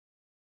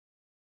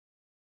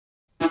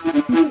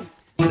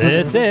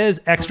This is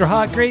Extra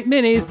Hot Great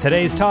Minis.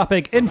 Today's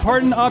topic,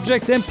 important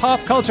objects in pop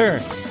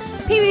culture.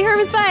 Pee Wee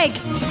Herman's bike.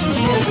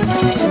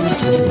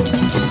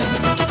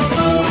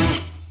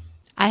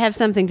 I have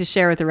something to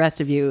share with the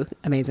rest of you,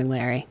 Amazing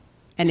Larry.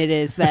 And it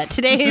is that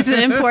today's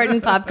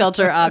important pop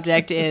culture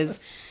object is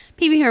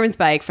Pee Wee Herman's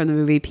bike from the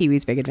movie Pee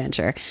Wee's Big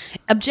Adventure.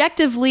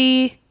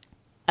 Objectively,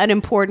 an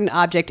important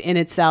object in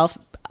itself.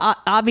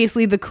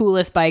 Obviously, the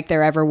coolest bike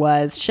there ever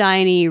was.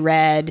 Shiny,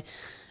 red,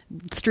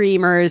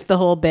 streamers, the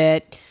whole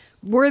bit.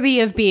 Worthy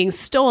of being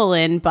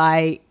stolen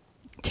by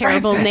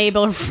terrible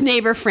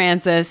neighbor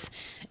Francis.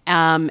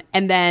 And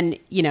then,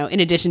 you know, in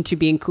addition to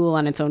being cool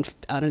on its own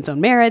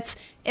merits,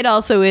 it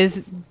also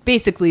is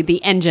basically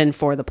the engine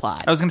for the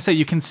plot. I was going to say,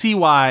 you can see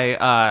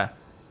why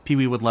Pee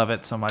Wee would love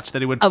it so much,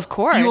 that it would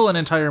fuel an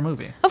entire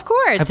movie. Of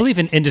course. I believe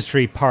in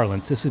industry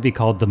parlance, this would be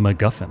called the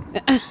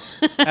MacGuffin.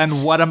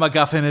 And what a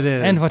MacGuffin it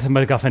is. And what a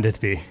MacGuffin it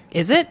be.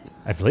 Is it?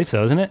 I believe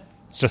so, isn't it?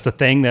 It's just a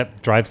thing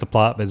that drives the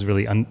plot, but is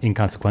really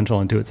inconsequential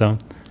unto its own.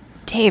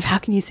 Dave, how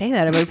can you say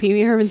that about Pee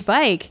Wee Herman's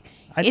bike?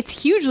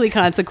 It's hugely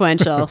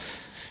consequential.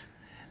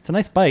 It's a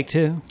nice bike,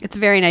 too. It's a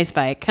very nice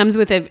bike. Comes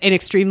with an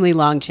extremely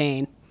long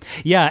chain.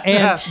 Yeah,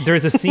 and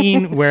there's a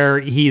scene where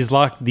he's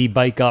locked the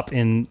bike up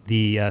in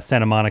the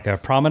Santa Monica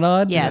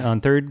Promenade on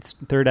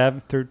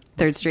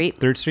 3rd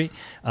Street,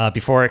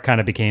 before it kind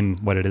of became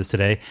what it is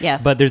today.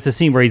 Yes. But there's a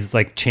scene where he's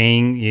like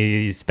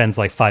he spends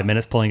like 5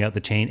 minutes pulling out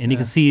the chain, and you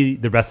can see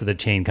the rest of the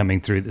chain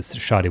coming through this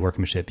shoddy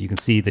workmanship. You can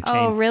see the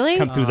chain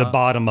come through the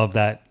bottom of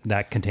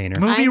that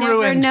container. I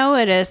never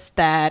noticed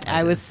that.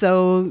 I was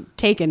so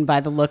taken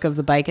by the look of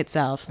the bike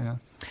itself. Yeah.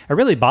 I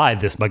really buy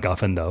this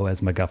MacGuffin, though,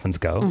 as MacGuffins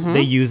go. Mm-hmm.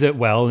 They use it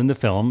well in the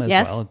film as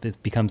well.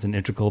 It becomes an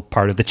integral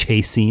part of the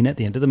chase scene at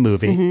the end of the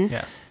movie. Mm-hmm.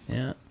 Yes.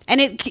 Yeah.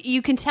 And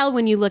you can tell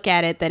when you look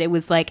at it that it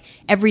was like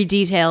every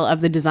detail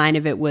of the design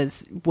of it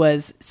was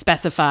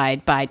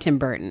specified by Tim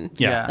Burton.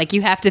 Yeah. Like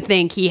you have to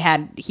think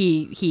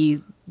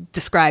he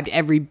described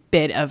every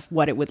bit of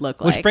what it would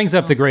look like. Which brings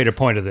up the greater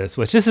point of this,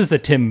 which this is the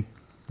Tim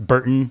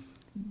Burton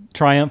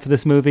triumph for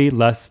this movie,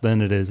 less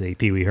than it is a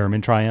Pee Wee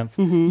Herman triumph.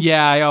 Mm-hmm.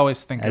 Yeah, I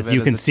always think of it as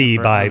you can see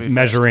by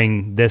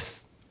measuring first.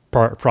 this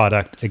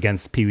product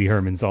against Pee Wee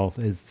Herman's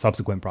his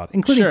subsequent product,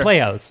 including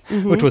Playhouse,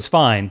 which was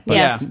fine, but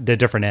Yes. it's a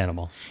different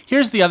animal.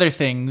 Here's the other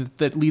thing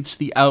that leads to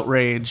the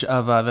outrage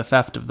of the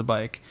theft of the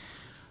bike.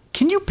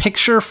 Can you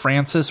picture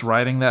Francis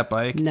riding that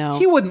bike? No.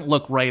 He wouldn't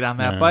look right on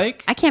that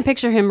bike. I can't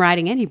picture him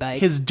riding any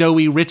bike. His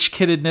doughy rich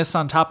kiddedness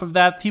on top of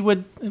that, it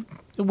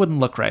wouldn't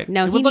look right.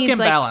 No, it would look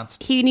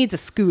imbalanced. He needs a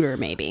scooter,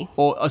 maybe.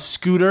 Or a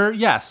scooter,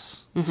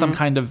 yes. Mm-hmm. Some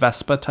kind of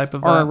Vespa type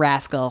of... Or a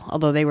rascal,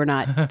 although they were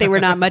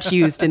not much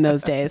used in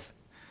those days.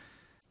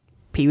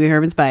 Pee Wee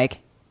Herman's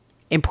bike.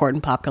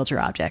 Important pop culture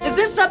object. Is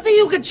this something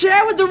you could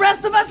share with the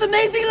rest of us,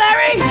 Amazing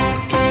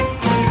Larry?